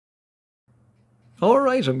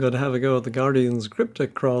Alright, I'm going to have a go at the Guardian's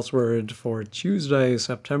Cryptic Crossword for Tuesday,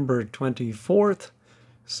 September 24th,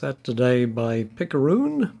 set today by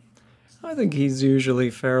Picaroon. I think he's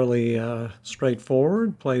usually fairly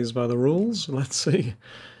straightforward, plays by the rules. Let's see,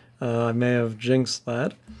 I may have jinxed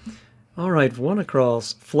that. Alright, one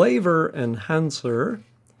across. Flavor enhancer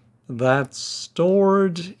that's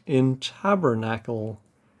stored in tabernacle.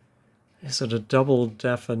 Is it a double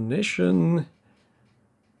definition?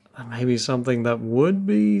 Maybe something that would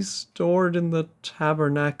be stored in the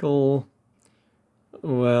tabernacle,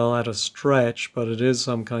 well, at a stretch, but it is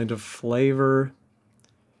some kind of flavor.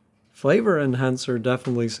 Flavor enhancer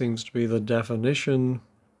definitely seems to be the definition.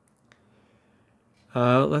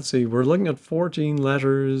 Let's see, we're looking at 14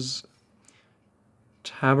 letters.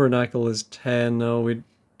 Tabernacle is 10. No, we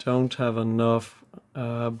don't have enough,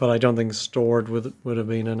 but I don't think stored would have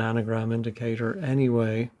been an anagram indicator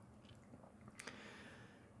anyway.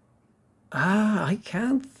 I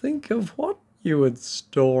can't think of what you would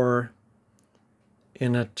store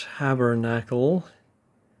in a tabernacle.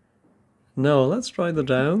 No, let's try the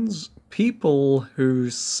downs. People who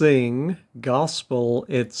sing gospel,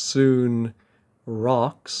 it soon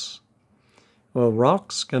rocks. Well,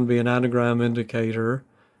 rocks can be an anagram indicator,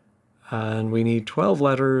 and we need 12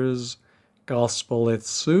 letters. Gospel, it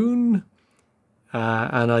soon.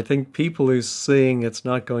 And I think people who sing, it's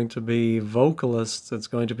not going to be vocalists, it's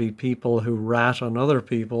going to be people who rat on other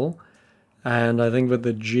people. And I think with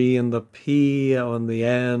the G and the P on the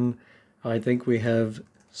N, I think we have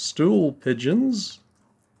stool pigeons.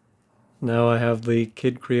 Now I have the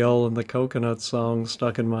Kid Creole and the Coconut song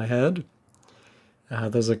stuck in my head.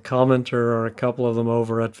 There's a commenter or a couple of them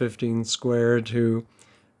over at 15 Squared who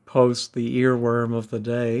post the earworm of the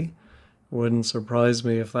day. Wouldn't surprise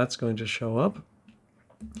me if that's going to show up.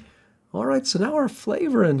 All right, so now our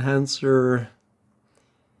flavor enhancer.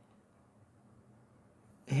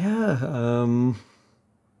 Yeah,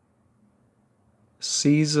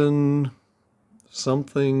 season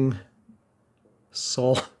something,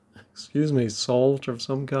 salt, excuse me, salt of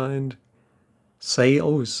some kind.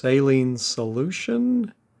 Saline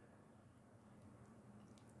solution?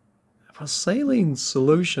 Well, saline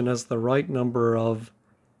solution has the right number of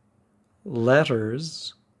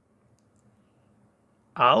letters.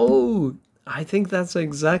 Oh, I think that's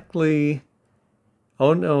exactly...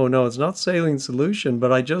 Oh, no, it's not saline solution,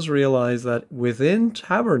 but I just realized that within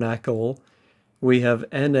tabernacle, we have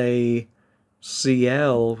NaCl,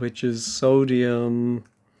 which is sodium...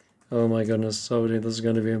 Oh my goodness, sodium, this is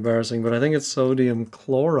going to be embarrassing, but I think it's sodium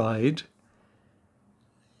chloride.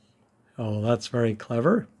 Oh, that's very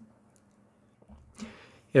clever.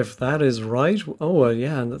 If that is right, oh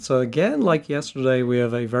yeah, so again, like yesterday, we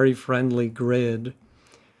have a very friendly grid.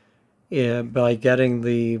 Yeah, by getting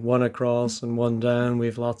the one across and one down, we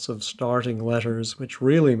have lots of starting letters, which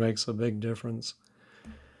really makes a big difference.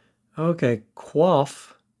 Okay,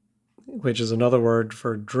 quaff, which is another word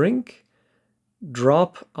for drink,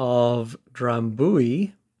 drop of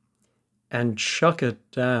drambuie, and chuck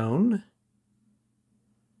it down.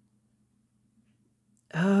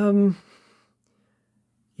 Yeah,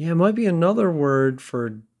 it might be another word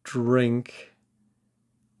for drink,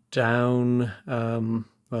 down,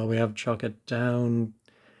 well, we have chuck it down.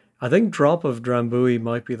 I think drop of drambuie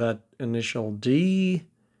might be that initial D,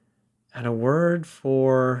 and a word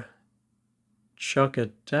for chuck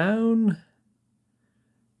it down.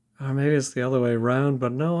 Or maybe it's the other way around,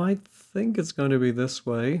 but no, I think it's going to be this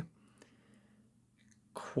way.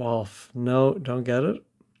 Quaff. No, don't get it.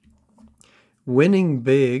 Winning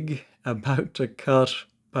big, about to cut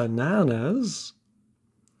bananas.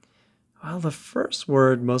 Well, the first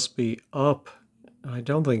word must be up. I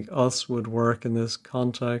don't think us would work in this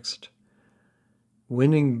context.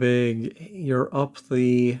 Winning big, you're up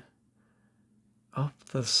the... I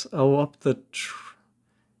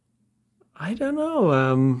don't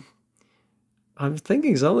know, I'm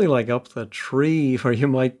thinking something like up the tree where you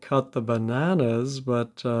might cut the bananas,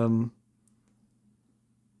 but no,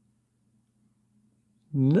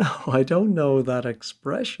 I don't know that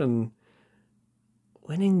expression.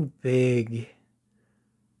 Winning big.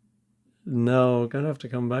 No, gonna have to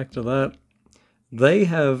come back to that. They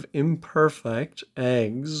have imperfect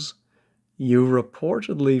eggs you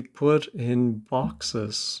reportedly put in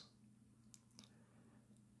boxes.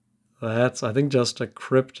 That's, I think, just a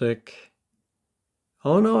cryptic...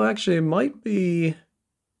 Oh no, actually it might be...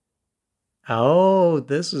 Oh,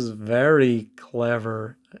 this is very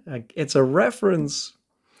clever. It's a reference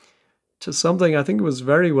to something I think was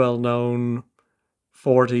very well known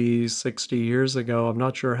 40, 60 years ago. I'm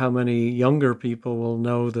not sure how many younger people will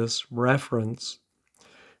know this reference.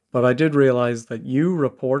 But I did realize that U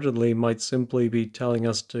reportedly might simply be telling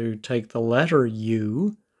us to take the letter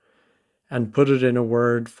U and put it in a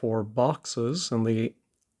word for boxes. And the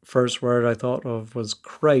first word I thought of was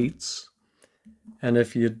crates. And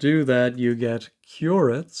if you do that, you get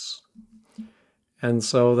curates. And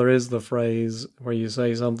so there is the phrase where you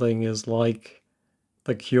say something is like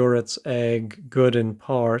the curate's egg, good in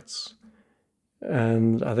parts.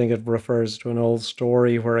 And I think it refers to an old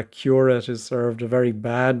story where a curate is served a very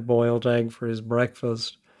bad boiled egg for his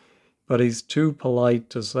breakfast. But he's too polite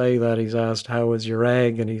to say that. He's asked, "How is your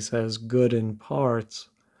egg?" And he says, "Good in parts."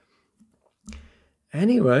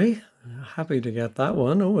 Anyway, happy to get that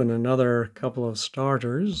one. Oh, and another couple of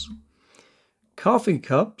starters. Coffee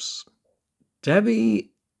cups.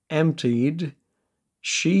 Debbie emptied.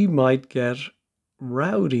 She might get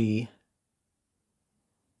rowdy.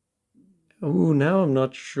 Oh, now I'm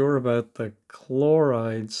not sure about the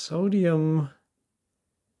chloride. Sodium.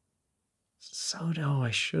 Oh,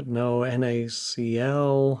 I should know.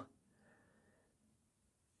 NaCl.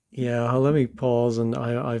 Yeah, let me pause, and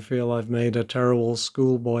I feel I've made a terrible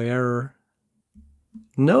schoolboy error.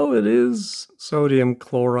 No, it is sodium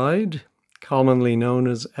chloride, commonly known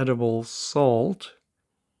as edible salt.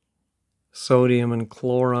 Sodium and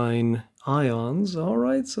chlorine ions. All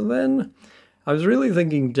right, so then I was really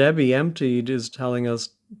thinking Debbie emptied is telling us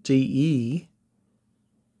DE.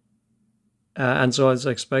 And so I was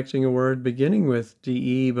expecting a word beginning with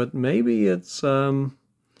DE, but maybe it's,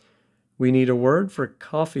 we need a word for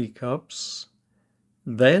coffee cups,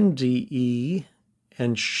 then DE,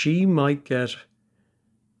 and she might get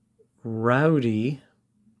rowdy.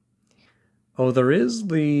 Oh, there is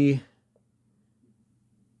the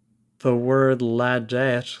word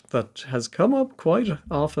ladette that has come up quite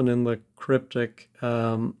often in the cryptic,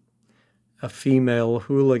 a female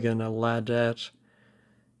hooligan, a ladette.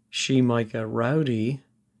 She might get rowdy.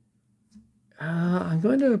 I'm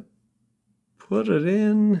going to put it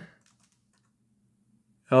in.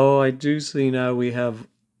 Oh, I do see now we have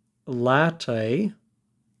latte.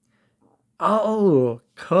 Oh,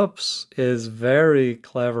 cups is very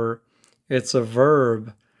clever. It's a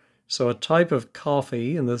verb. So a type of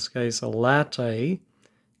coffee, in this case a latte,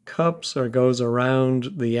 cups or goes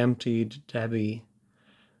around the emptied Debbie.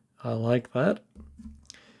 I like that.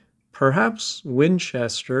 Perhaps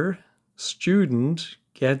Winchester, student,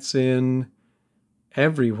 gets in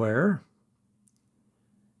everywhere.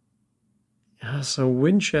 So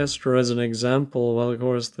Winchester as an example, well, of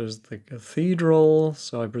course, there's the cathedral,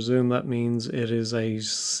 so I presume that means it is a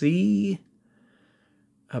see,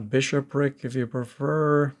 a bishopric if you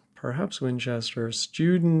prefer. Perhaps Winchester,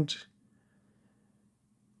 student.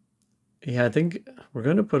 Yeah, I think we're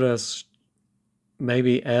going to put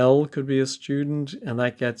maybe L could be a student, and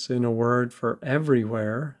that gets in a word for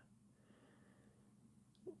everywhere.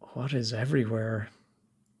 What is everywhere?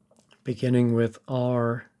 Beginning with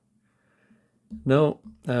R. No,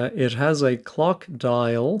 it has a clock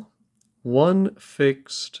dial, one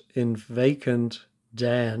fixed in vacant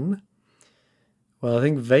den. Well, I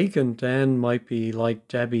think vacant den might be like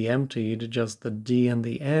Debbie emptied, just the D and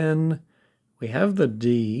the N. We have the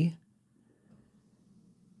D.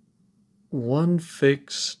 One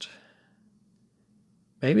fixed.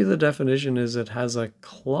 Maybe the definition is it has a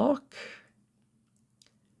clock.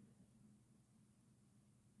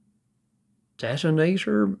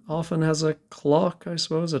 Detonator often has a clock, I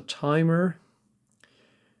suppose, a timer.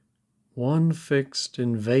 One fixed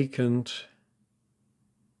in vacant.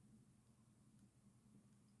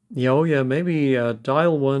 Oh yeah, maybe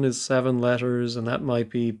dial 1 is 7 letters, and that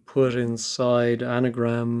might be put inside,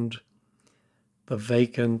 anagrammed, the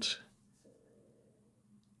vacant.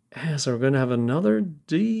 So we're going to have another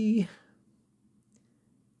D.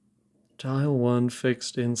 Dial 1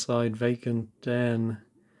 fixed inside vacant den.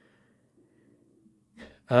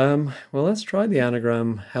 Well, let's try the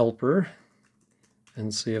anagram helper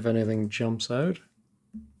and see if anything jumps out.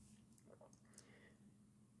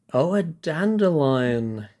 Oh, a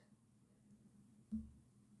dandelion.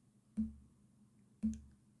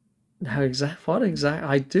 Now, what exact?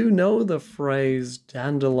 I do know the phrase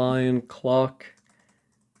dandelion clock.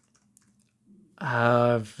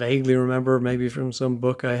 I vaguely remember maybe from some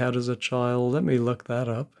book I had as a child. Let me look that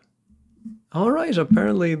up. All right,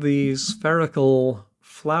 apparently the spherical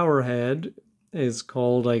flower head is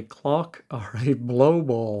called a clock or a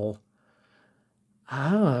blowball.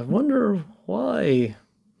 I wonder why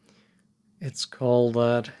it's called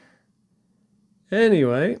that.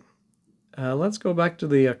 Anyway, let's go back to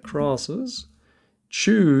the crosses.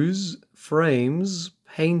 Choose, frames,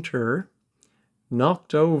 painter,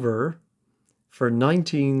 knocked over for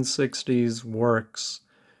 1960s works.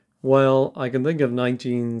 Well, I can think of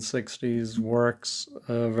 1960s works,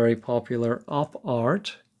 very popular op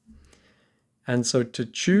art. And so to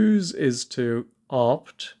choose is to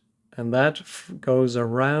opt, and that goes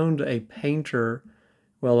around a painter.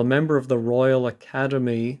 Well, a member of the Royal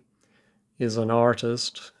Academy is an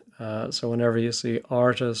artist. So whenever you see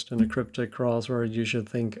artist in a cryptic crossword, you should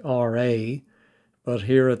think RA, but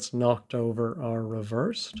here it's knocked over or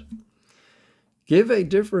reversed. Give a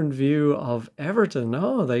different view of Everton.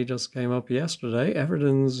 Oh, they just came up yesterday.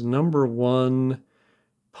 Everton's number one,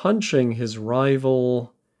 punching his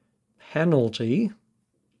rival, penalty.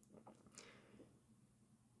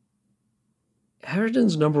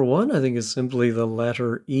 Everton's number one, I think, is simply the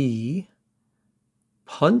letter E.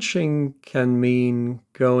 Punching can mean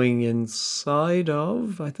going inside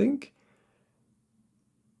of, I think.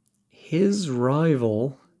 His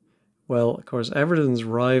rival, well, of course, Everton's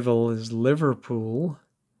rival is Liverpool.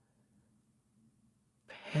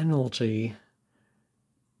 Penalty.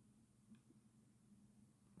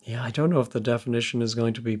 Yeah, I don't know if the definition is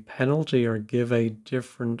going to be penalty or give a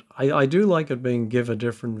different... I do like it being give a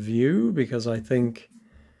different view, because I think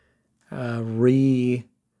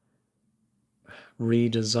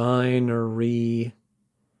redesign or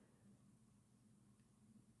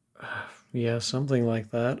yeah, something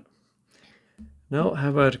like that. No, how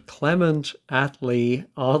about Clement Attlee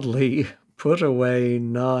oddly put away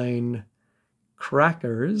 9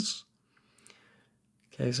 crackers?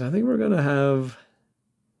 Okay, so I think we're going to have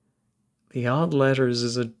the odd letters.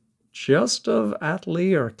 Is it just of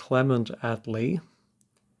Attlee or Clement Attlee?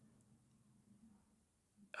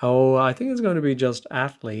 Oh, I think it's going to be just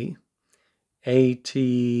Attlee.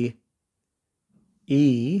 A-T-E.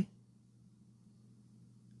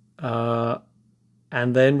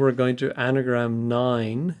 And then we're going to anagram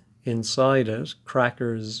 9 inside it.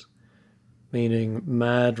 Crackers meaning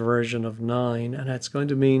mad version of 9. And it's going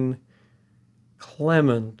to mean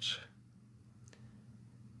Clement.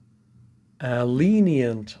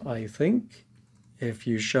 Lenient, I think. If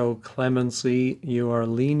you show clemency, you are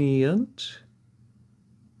lenient.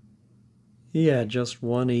 Yeah, just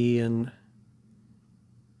one E in.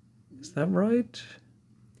 Is that right?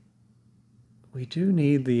 We do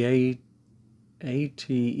need the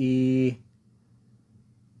ATE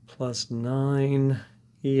plus 9.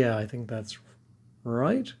 Yeah, I think that's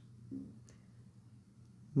right.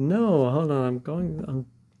 No, hold on,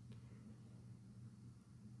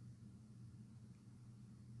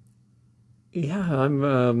 yeah,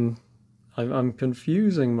 I'm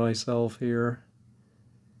confusing myself here.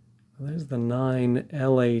 There's the 9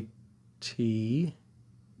 LAT.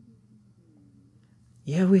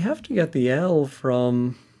 Yeah, we have to get the L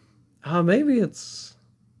from... maybe it's...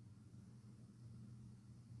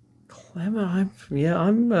 Clement.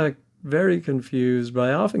 I'm very confused, but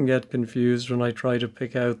I often get confused when I try to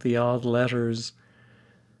pick out the odd letters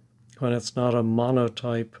when it's not a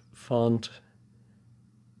monotype font.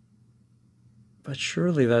 But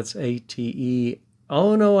surely that's ATE.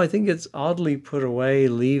 Oh no, I think it's oddly put away,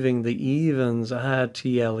 leaving the evens.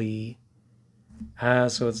 TLE.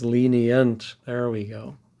 So it's lenient. There we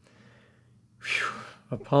go. Whew.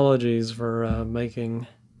 Apologies for making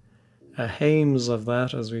a hames of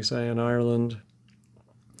that, as we say in Ireland.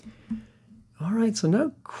 All right, so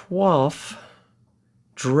now quaff.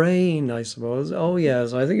 Drain, I suppose. Oh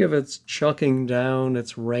yes, I think if it's chucking down,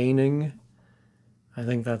 it's raining. I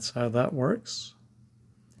think that's how that works.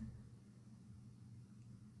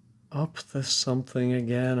 Up the something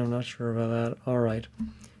again. I'm not sure about that. All right.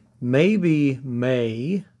 Maybe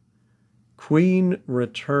May. Queen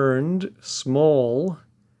returned small,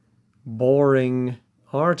 boring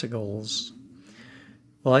articles.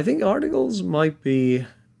 Well, I think articles might be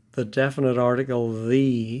the definite article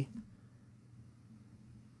the.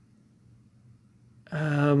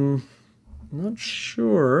 Not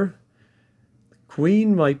sure.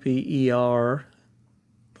 Queen might be ER,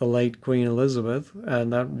 the late Queen Elizabeth,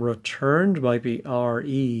 and that returned might be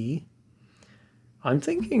RE. I'm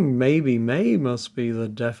thinking maybe May must be the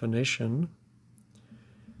definition.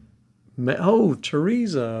 Oh,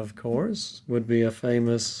 Teresa, of course, would be a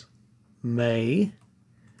famous May.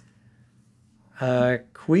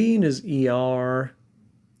 Queen is ER.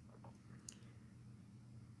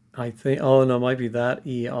 I think, oh no, it might be that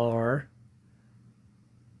ER.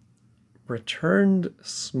 Returned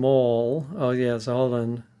small. Oh yes, hold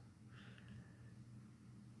on.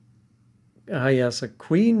 Yes, a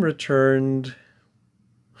queen returned.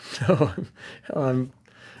 No,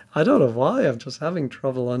 I don't know why. I'm just having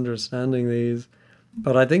trouble understanding these.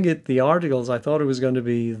 But I think the articles, I thought it was going to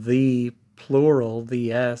be the plural,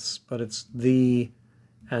 the S, but it's the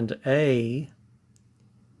and a.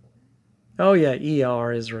 Oh yeah,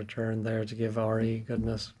 ER is returned there to give RE.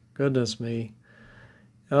 Goodness me.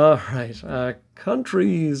 All right.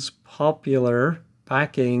 Countries popular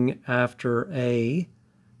backing after a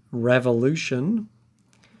revolution.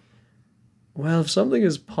 Well, if something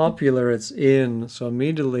is popular, it's in. So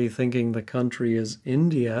immediately thinking the country is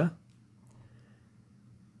India.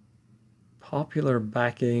 Popular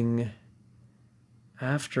backing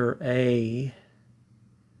after a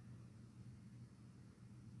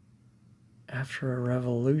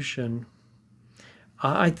revolution.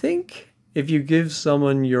 I think if you give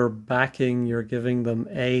someone your backing, you're giving them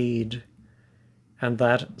aid, and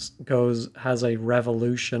that has a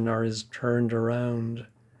revolution or is turned around.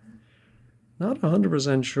 Not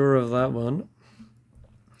 100% sure of that one.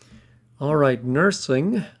 All right,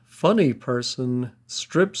 nursing. Funny person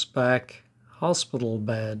strips back hospital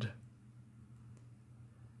bed.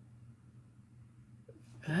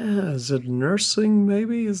 Is it nursing,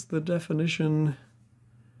 maybe, is the definition?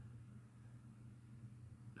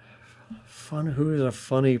 Who is a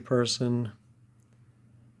funny person?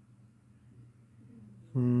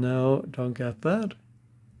 No, don't get that.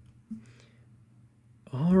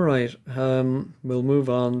 All right, we'll move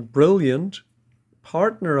on. Brilliant,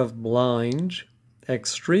 partner of blind,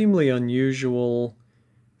 extremely unusual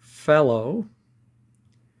fellow.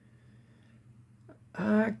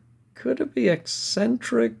 Could it be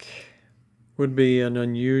eccentric? Would be an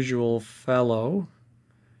unusual fellow.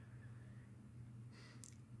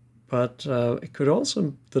 But it could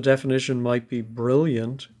also, the definition might be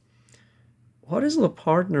brilliant. What is the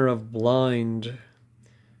partner of blind?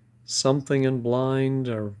 Something and blind,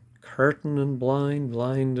 or curtain and blind,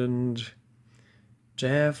 blind and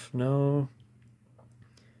deaf? No.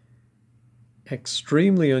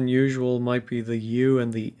 Extremely unusual might be the U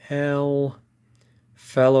and the L.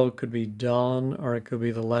 Fellow could be Don, or it could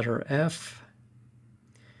be the letter F.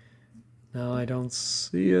 No, I don't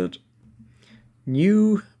see it.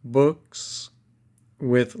 New books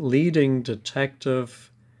with leading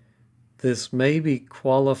detective. This may be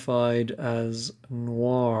qualified as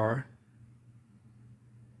noir.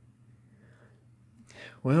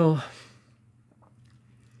 Well,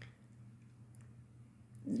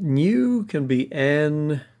 new can be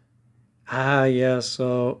N. Yeah,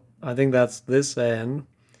 so I think that's this N.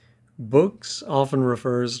 Books often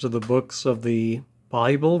refers to the books of the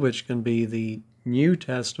Bible, which can be the New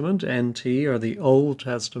Testament, NT, or the Old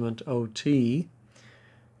Testament, OT.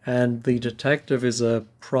 And the detective is a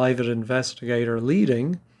private investigator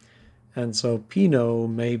leading, and so Pinot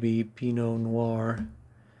may be Pinot Noir.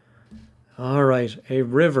 All right, a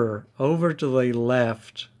river over to the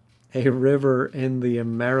left, a river in the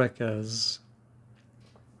Americas.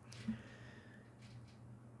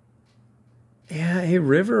 Yeah, a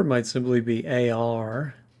river might simply be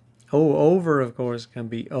AR. Oh, over, of course, can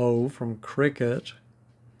be O from cricket.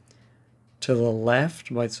 To the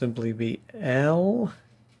left might simply be L.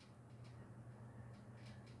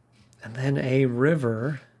 And then a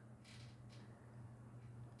river.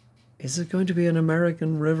 Is it going to be an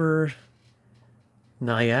American river?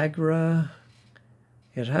 Niagara?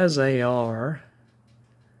 It has AR.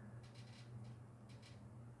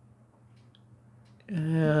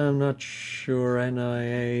 I'm not sure.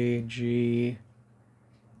 NIAGA?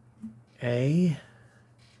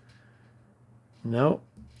 No.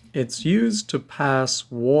 It's used to pass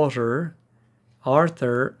water.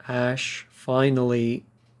 Arthur Ashe finally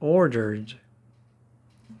ordered.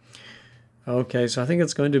 Okay, so I think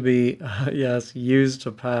it's going to be, yes, used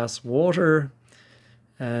to pass water.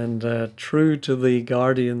 And true to the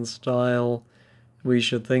Guardian style, we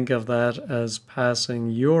should think of that as passing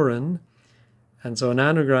urine. And so an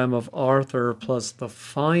anagram of Arthur plus the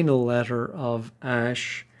final letter of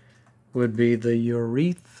Ashe would be the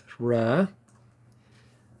urethra.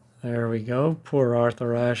 There we go. Poor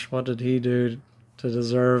Arthur Ashe. What did he do to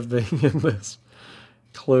deserve being in this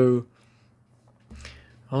clue?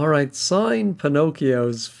 All right, sign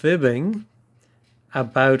Pinocchio's fibbing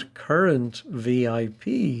about current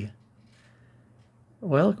VIP.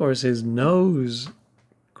 Well, of course, his nose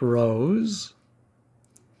grows.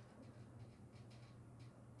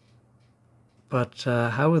 But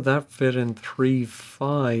how would that fit in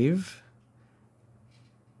 3-5?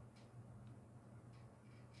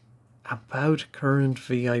 About current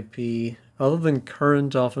VIP. Other than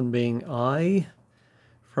current often being I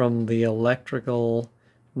from the electrical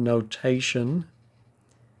notation.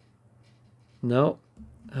 No.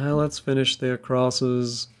 Let's finish their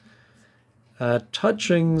crosses.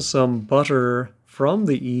 Touching some butter from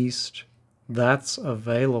the east. That's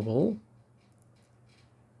available.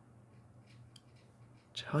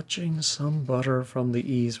 Touching some butter from the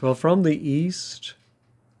east. Well, from the east,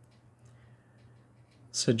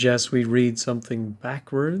 suggests we read something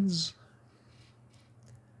backwards.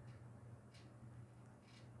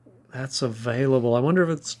 That's available. I wonder if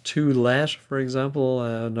it's to let, for example,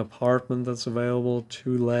 an apartment that's available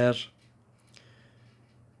to let.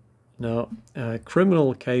 No,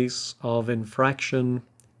 criminal case of infraction,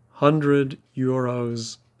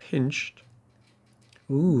 €100 pinched.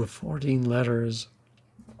 Ooh, 14 letters.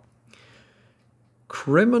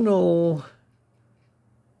 Criminal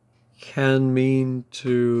can mean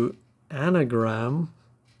to anagram,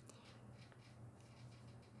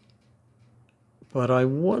 but I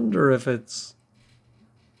wonder if it's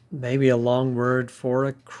maybe a long word for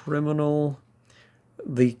a criminal.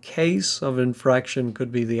 The case of infraction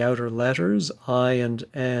could be the outer letters, I and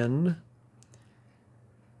N.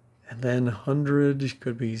 And then 100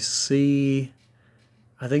 could be C.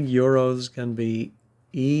 I think euros can be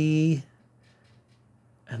E.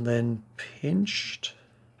 And then pinched.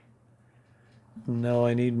 No,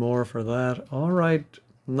 I need more for that. All right,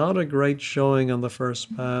 not a great showing on the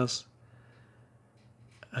first pass.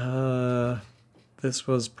 This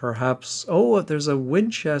was perhaps... Oh, there's a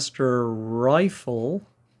Winchester rifle.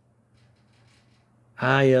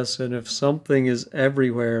 Ah, yes, and if something is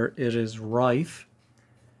everywhere, it is rife.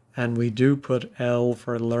 And we do put L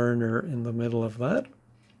for learner in the middle of that.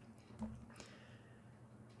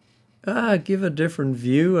 Give a different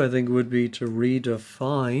view, I think, would be to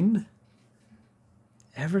redefine.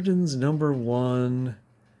 Everton's number 1.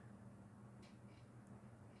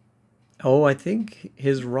 Oh, I think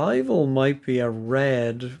his rival might be a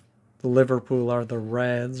red. The Liverpool are the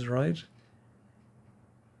Reds, right?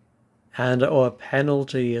 And a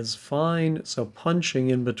penalty is fine. So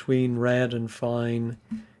punching in between red and fine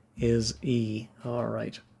is E. All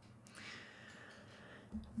right.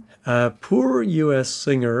 Poor US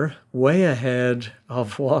singer, way ahead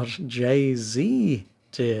of what Jay-Z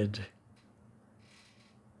did.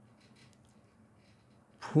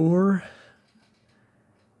 Poor.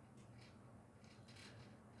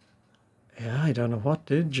 Yeah, I don't know. What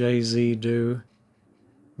did Jay-Z do?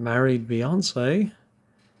 Married Beyonce.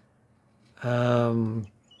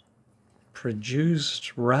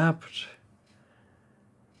 Produced, rapped.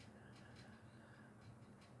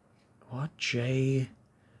 What Jay-Z?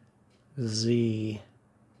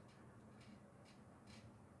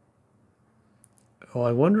 Oh,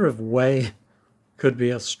 I wonder if way could be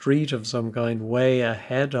a street of some kind, way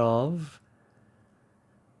ahead of.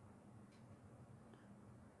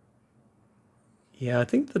 Yeah, I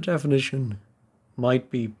think the definition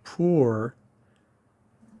might be poor.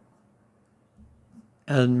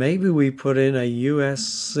 And maybe we put in a US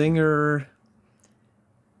singer.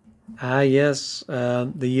 Ah, yes,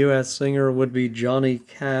 the US singer would be Johnny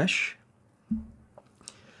Cash.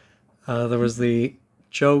 There was the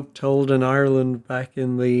joke told in Ireland back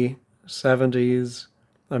in the 70s.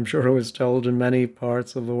 I'm sure it was told in many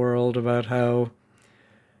parts of the world about how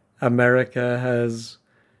America has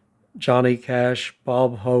Johnny Cash,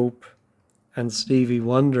 Bob Hope, and Stevie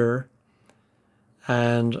Wonder,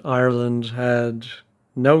 and Ireland had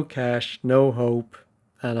no Cash, no Hope,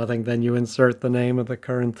 and I think then you insert the name of the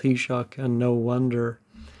current Taoiseach and no wonder.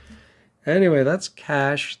 Anyway, that's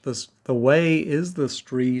Cash. The way is the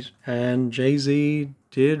street, and Jay-Z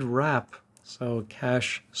did rap, so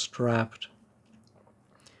Cash strapped.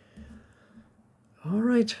 All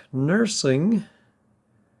right, nursing.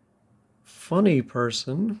 Funny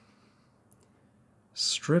person.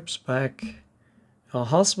 Strips back. A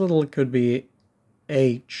hospital could be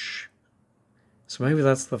H. So maybe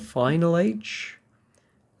that's the final H.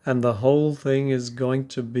 And the whole thing is going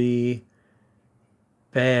to be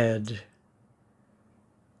bed.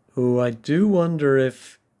 Ooh, I do wonder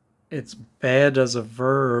if it's bed as a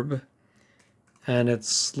verb and it's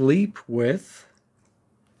sleep with.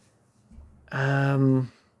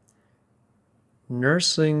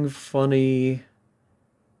 Nursing funny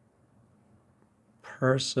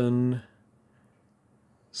person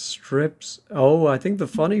strips. Oh, I think the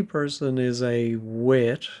funny person is a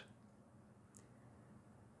wit.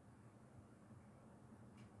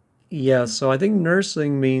 Yeah, so I think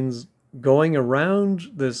nursing means going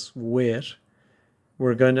around this wit.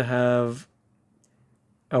 We're going to have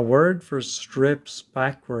a word for strips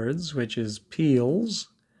backwards, which is peels,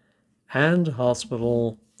 and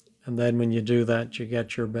hospital, and then when you do that, you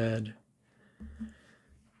get your bed.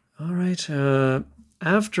 All right,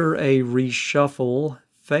 after a reshuffle,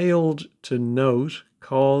 failed to note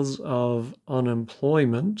cause of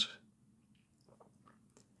unemployment.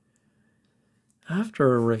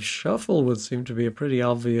 After a reshuffle would seem to be a pretty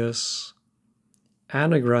obvious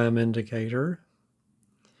anagram indicator.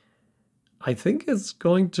 I think it's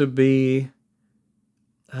going to be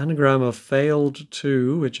Anagram of failed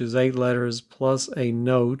to, which is 8 letters plus a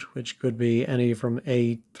note, which could be any from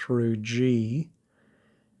A through G.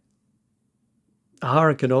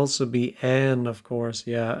 R could also be N, of course,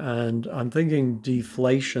 yeah. And I'm thinking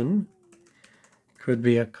deflation could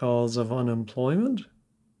be a cause of unemployment.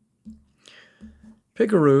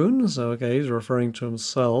 Picaroon, so okay, he's referring to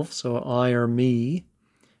himself, so I or me.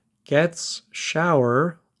 Gets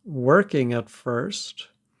shower, working at first,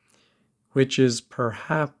 which is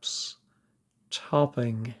perhaps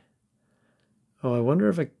topping. Oh, I wonder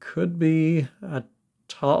if it could be a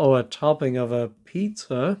topping of a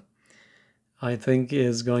pizza. I think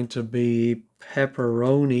is going to be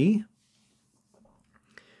pepperoni.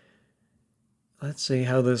 Let's see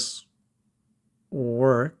how this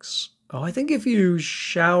works. Oh, I think if you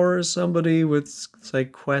shower somebody with, say,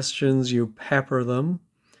 questions, you pepper them.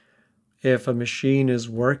 If a machine is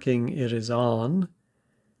working, it is on.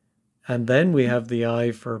 And then we have the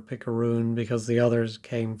I for picaroon because the others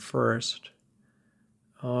came first.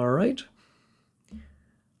 All right.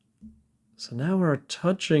 So now we're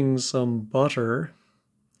touching some butter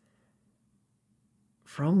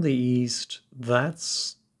from the east.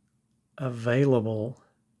 That's available.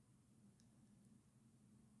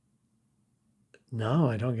 No,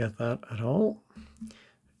 I don't get that at all.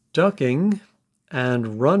 Ducking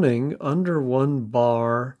and running under one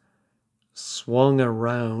bar, swung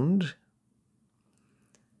around.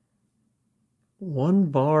 One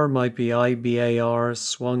bar might be IBAR,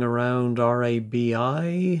 swung around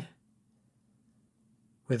RABI,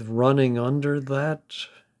 with running under that.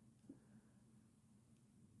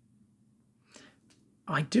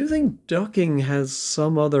 I do think ducking has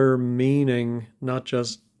some other meaning, not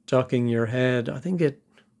just ducking your head. I think it,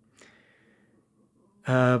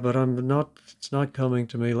 but it's not coming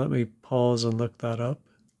to me. Let me pause and look that up.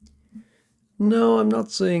 No, I'm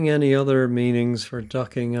not seeing any other meanings for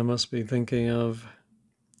ducking. I must be thinking of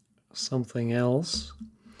something else.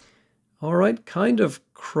 All right, kind of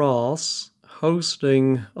cross,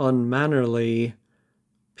 hosting unmannerly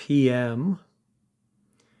PM.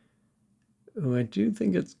 Oh, I do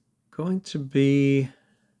think it's going to be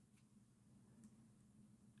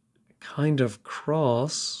kind of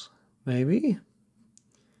cross, maybe.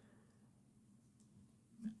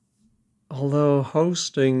 Although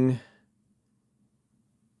hosting,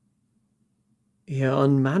 yeah,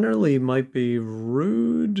 unmannerly might be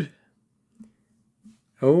rude.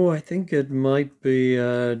 Oh, I think it might be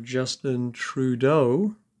Justin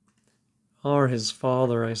Trudeau, or his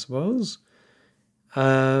father, I suppose.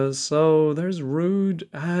 So there's rude.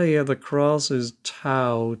 Yeah, the cross is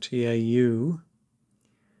tau, T-A-U.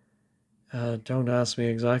 Don't ask me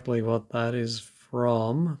exactly what that is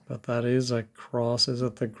from, but that is a cross. Is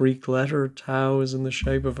it the Greek letter? Tau is in the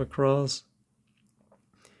shape of a cross.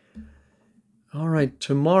 All right,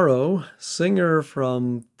 tomorrow, singer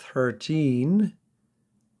from 13,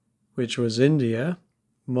 which was India,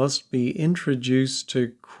 must be introduced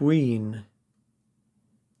to Queen.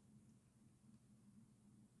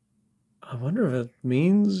 I wonder if it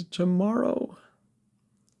means tomorrow.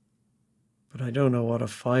 But I don't know what a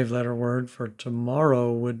 5-letter word for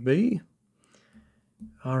tomorrow would be.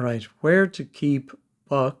 All right, where to keep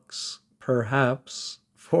bucks, perhaps,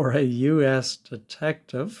 for a U.S.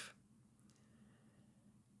 detective.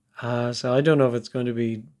 So I don't know if it's going to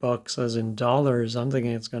be bucks as in dollars. I'm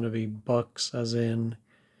thinking it's going to be bucks as in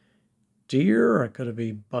deer, or could it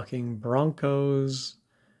be bucking broncos?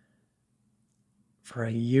 For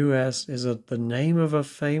a U.S., is it the name of a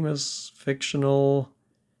famous fictional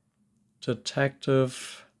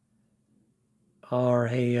detective or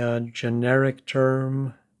a generic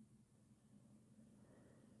term?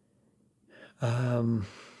 No,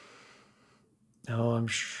 I'm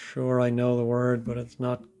sure I know the word, but it's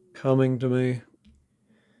not coming to me.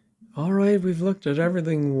 All right, we've looked at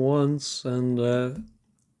everything once, and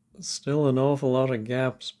still an awful lot of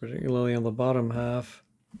gaps, particularly on the bottom half.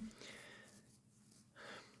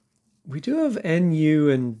 We do have NU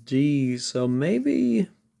and D, so maybe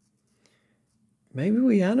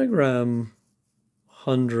we anagram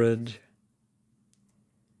 100.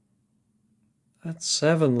 That's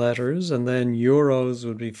 7 letters, and then euros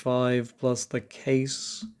would be 5 plus the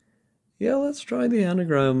case. Yeah, let's try the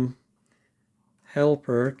anagram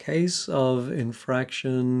helper. Case of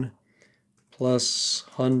infraction plus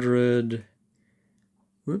 100.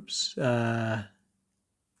 Whoops. Euros.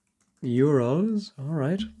 All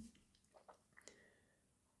right.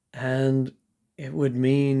 And it would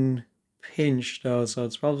mean pinched, though, so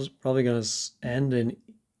it's probably going to end in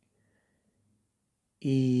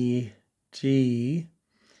ED.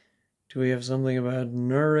 Do we have something about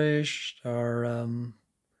nourished or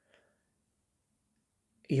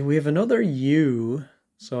we have another U,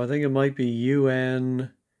 so I think it might be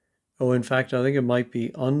UN. Oh, in fact, I think it might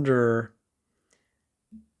be under.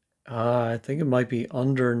 I think it might be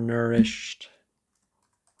undernourished.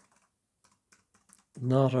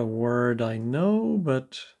 Not a word I know,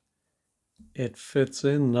 but it fits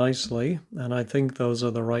in nicely, and I think those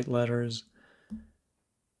are the right letters.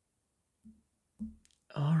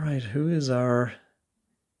 All right, who is our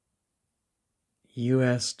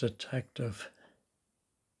U.S. detective?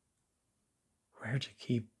 Where to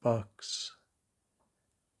keep bucks?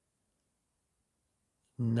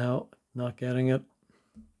 No, not getting it.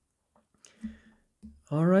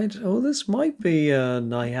 All right. Oh, this might be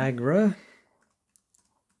Niagara.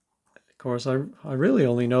 Of course, I really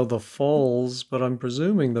only know the falls, but I'm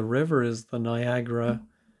presuming the river is the Niagara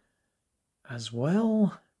as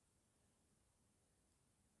well.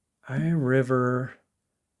 A river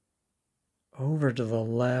over to the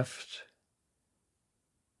left.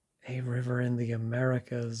 A river in the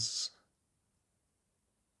Americas.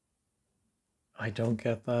 I don't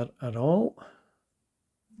get that at all.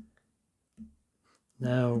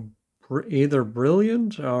 Now, either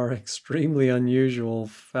brilliant or extremely unusual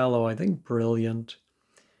fellow. I think brilliant.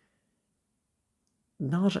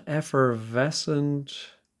 Not effervescent.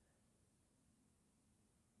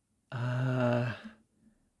 Oh,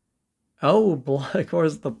 of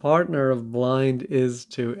course, the partner of blind is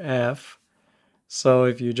to F. So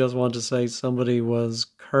if you just want to say somebody was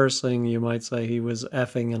cursing, you might say he was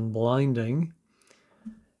effing and blinding.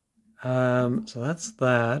 So that's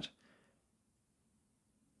that.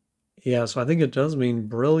 Yeah, so I think it does mean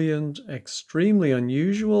brilliant. Extremely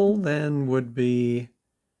unusual then would be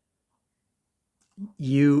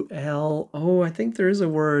UL. Oh, I think there is a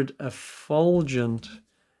word effulgent.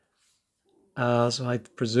 So I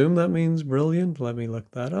presume that means brilliant. Let me look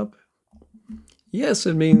that up. Yes,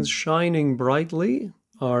 it means shining brightly,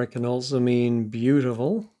 or it can also mean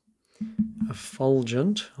beautiful.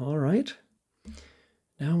 Effulgent. All right.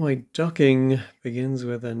 Now my ducking begins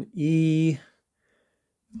with an E.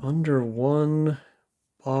 Under one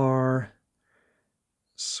bar,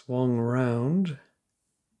 swung round.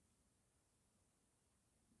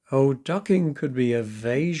 Oh, ducking could be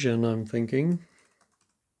evasion, I'm thinking.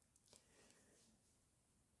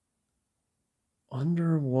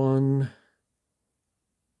 Under one.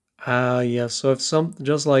 Yes, so if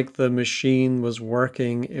just like the machine was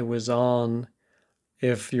working, it was on.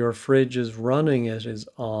 If your fridge is running, it is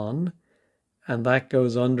on. And that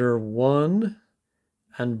goes under one.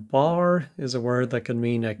 And bar is a word that can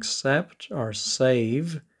mean accept or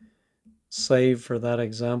save. Save for that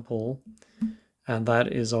example. And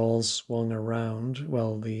that is all swung around.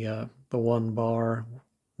 Well, the one bar,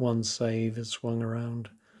 one save is swung around.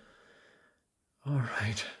 All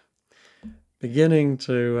right. Beginning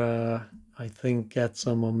to, I think, get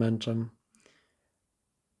some momentum.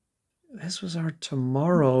 This was our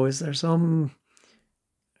tomorrow. Is there some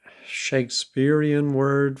Shakespearean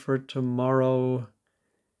word for tomorrow?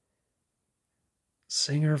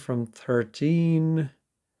 Singer from 13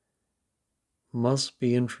 must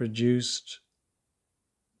be introduced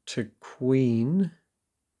to Queen.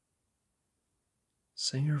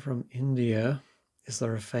 Singer from India. Is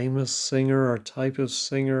there a famous singer or type of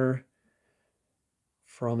singer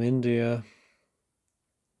from India?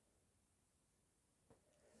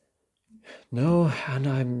 No,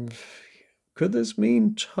 and could this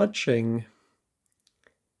mean touching?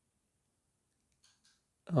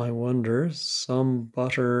 I wonder. Some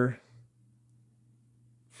butter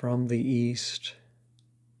from the East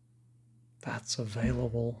that's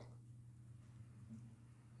available.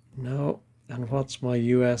 No. And what's my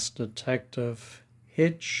US detective?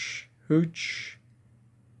 Hitch, hooch.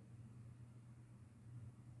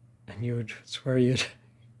 And you would swear you'd,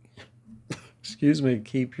 excuse me,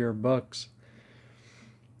 keep your bucks.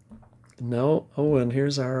 No. Oh, and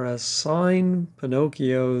here's our sign.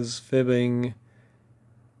 Pinocchio's fibbing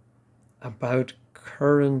about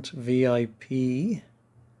current VIP.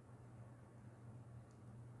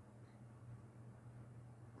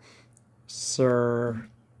 Sir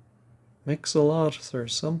Mix-a-Lot or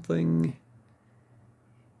something.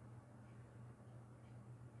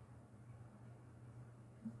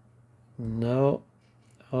 No.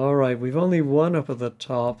 All right, we've only one up at the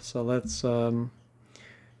top, so let's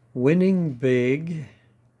winning big.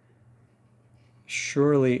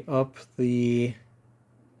 Surely up the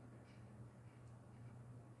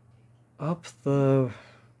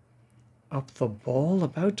ball,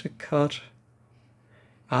 about to cut.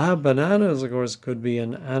 Bananas, of course, could be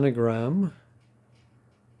an anagram.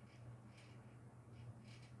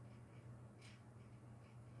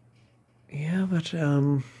 Yeah, but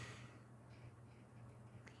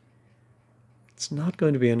it's not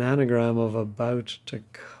going to be an anagram of about to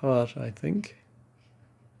cut, I think.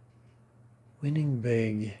 Winning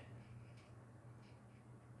big.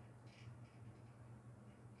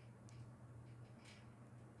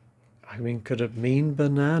 I mean, could it mean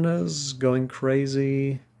bananas going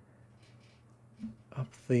crazy? Up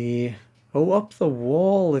the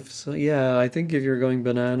wall. If so, yeah, I think if you're going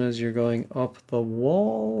bananas, you're going up the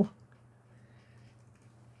wall.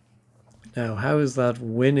 Now, how is that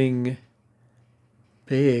winning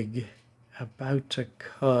big about to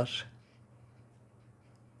cut?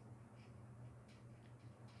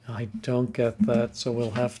 I don't get that, so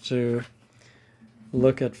we'll have to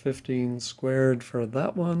look at 15 squared for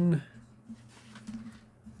that one.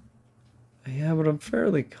 Yeah, but I'm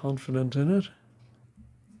fairly confident in it.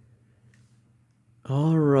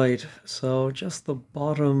 All right, so just the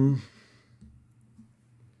bottom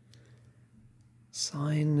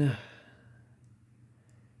sign.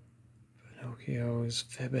 Pinocchio is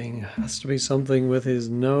fibbing. Has to be something with his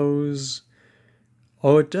nose.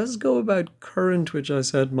 Oh, it does go about current, which I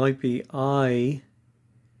said might be I.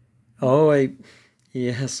 Oh,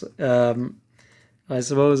 yes. I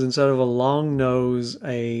suppose instead of a long nose,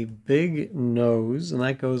 a big nose, and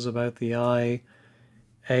that goes about the eye.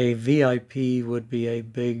 A VIP would be a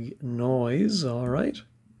big noise, all right.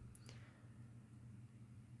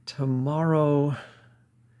 Tomorrow,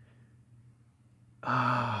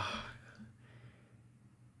 yeah,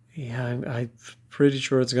 I'm pretty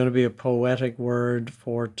sure it's going to be a poetic word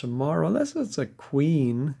for tomorrow, unless it's a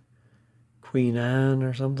queen. Queen Anne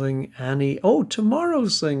or something. Annie. Oh, tomorrow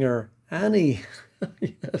singer. Annie.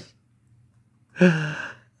 Yes.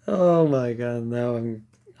 Oh my God, now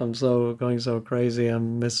I'm so going so crazy,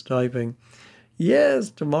 I'm mistyping.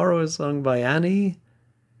 Yes, tomorrow is sung by Annie.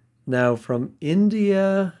 Now from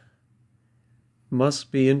India,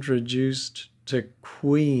 must be introduced to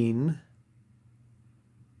Queen.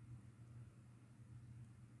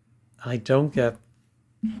 I don't get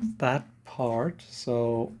that part,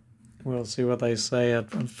 so we'll see what they say.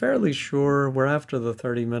 I'm fairly sure we're after the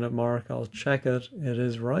 30-minute mark. I'll check it. It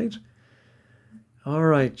is right. All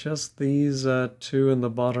right, just these two in the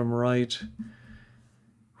bottom right.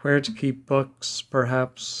 Where to keep books,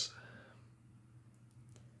 perhaps.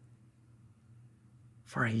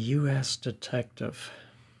 For a U.S. detective.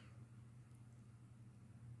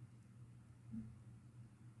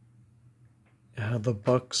 The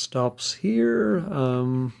book stops here.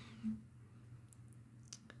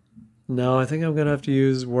 No, I think I'm going to have to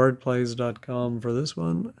use wordplays.com for this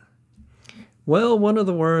one. Well, one of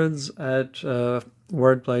the words at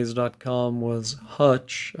wordplays.com was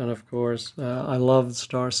Hutch, and of course, I loved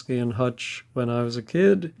Starsky and Hutch when I was a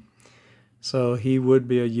kid, so he would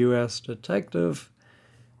be a U.S. detective,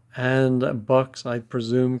 and bucks, I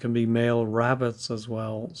presume, can be male rabbits as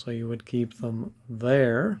well, so you would keep them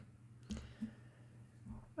there.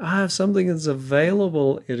 I have something that's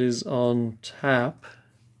available. It is on tap.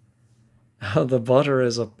 The butter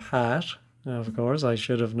is a pat, of course, I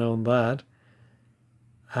should have known that.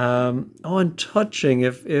 And touching,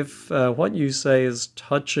 if what you say is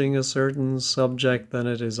touching a certain subject, then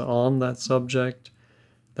it is on that subject,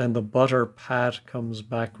 then the butter pat comes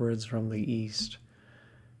backwards from the east.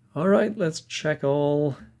 All right, let's check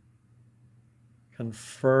all.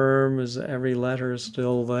 Confirm, is every letter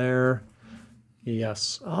still there?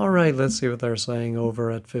 Yes. All right, let's see what they're saying over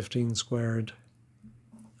at 15 squared.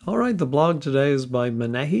 All right, the blog today is by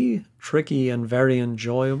Menehi, tricky and very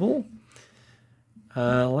enjoyable.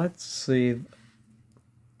 Let's see.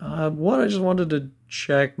 I just wanted to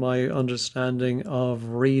check my understanding of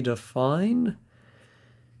redefine.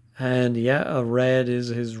 And yeah, a red is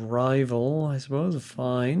his rival, I suppose,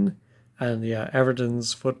 fine. And yeah,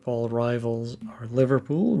 Everton's football rivals are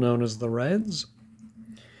Liverpool, known as the Reds.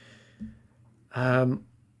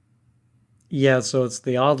 Yeah, so it's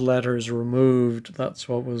the odd letters removed. That's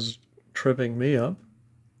what was tripping me up.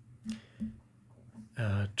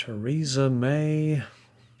 Theresa May.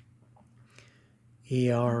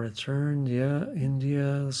 ER returned, yeah.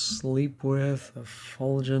 India, sleep with,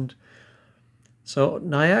 effulgent. So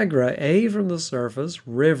Niagara, A from the surface,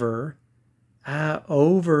 river,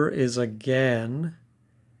 over is again,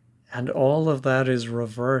 and all of that is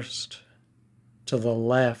reversed to the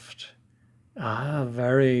left.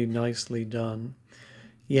 Very nicely done.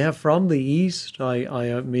 Yeah, from the east, I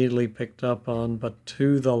immediately picked up on, but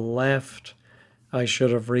to the left, I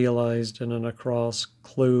should have realized in an across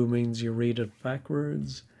clue means you read it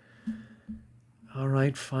backwards. All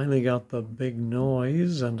right, finally got the big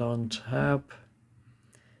noise, and on tap,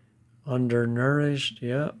 undernourished,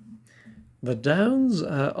 yeah. The downs,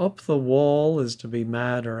 up the wall is to be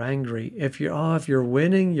mad or angry. If you're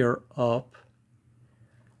winning, you're up.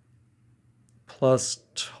 plus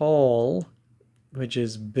tall, which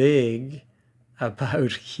is big,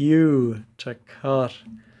 about hew, to cut.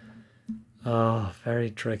 Oh, very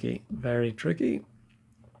tricky, very tricky.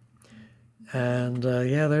 And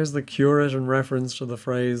yeah, there's the curate in reference to the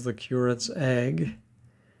phrase the curate's egg.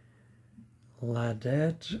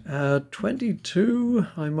 Ladette. 22,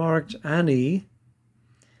 I marked Annie.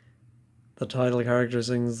 The title character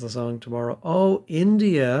sings the song tomorrow. Oh,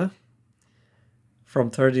 India from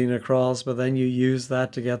 13 across, but then you use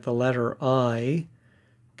that to get the letter I.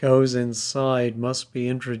 Goes inside, must be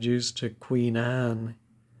introduced to Queen Anne.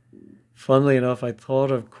 Funnily enough, I thought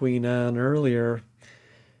of Queen Anne earlier.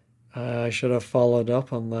 I should have followed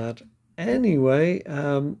up on that. Anyway,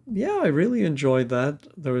 yeah, I really enjoyed that.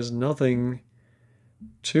 There was nothing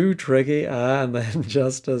too tricky. And then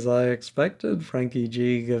just as I expected, Frankie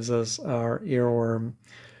G gives us our earworm.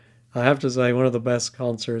 I have to say, one of the best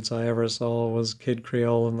concerts I ever saw was Kid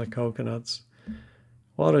Creole and the Coconuts.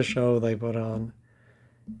 What a show they put on.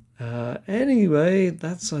 Anyway,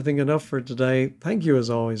 that's, I think, enough for today. Thank you as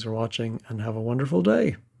always for watching, and have a wonderful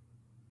day.